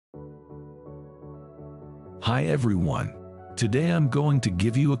Hi everyone. Today I'm going to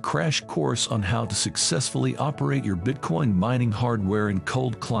give you a crash course on how to successfully operate your Bitcoin mining hardware in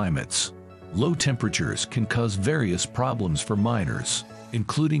cold climates. Low temperatures can cause various problems for miners,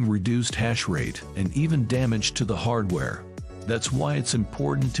 including reduced hash rate and even damage to the hardware. That's why it's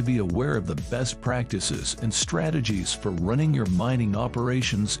important to be aware of the best practices and strategies for running your mining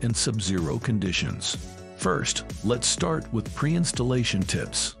operations in sub-zero conditions. First, let's start with pre-installation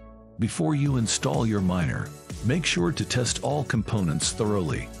tips. Before you install your miner, make sure to test all components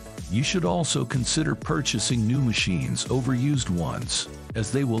thoroughly. You should also consider purchasing new machines over used ones,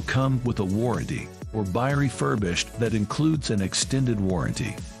 as they will come with a warranty, or buy refurbished that includes an extended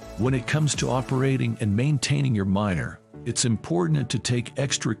warranty. When it comes to operating and maintaining your miner, it's important to take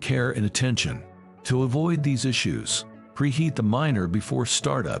extra care and attention. To avoid these issues, preheat the miner before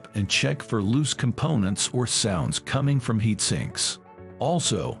startup and check for loose components or sounds coming from heat sinks.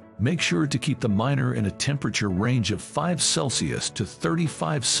 Also, make sure to keep the miner in a temperature range of 5 Celsius to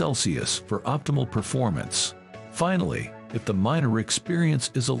 35 Celsius for optimal performance. Finally, if the miner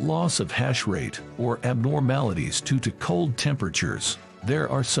experiences a loss of hash rate or abnormalities due to cold temperatures, there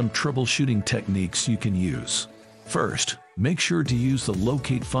are some troubleshooting techniques you can use. First, make sure to use the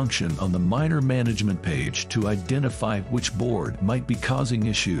locate function on the miner management page to identify which board might be causing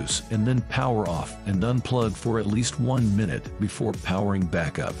issues, and then power off and unplug for at least 1 minute before powering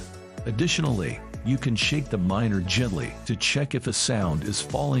back up. Additionally, you can shake the miner gently to check if a sound is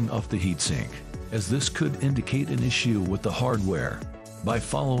falling off the heatsink, as this could indicate an issue with the hardware. By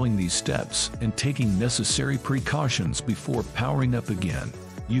following these steps and taking necessary precautions before powering up again,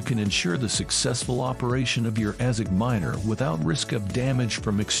 you can ensure the successful operation of your ASIC miner without risk of damage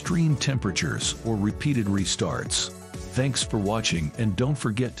from extreme temperatures or repeated restarts. Thanks for watching, and don't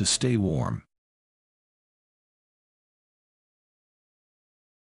forget to stay warm.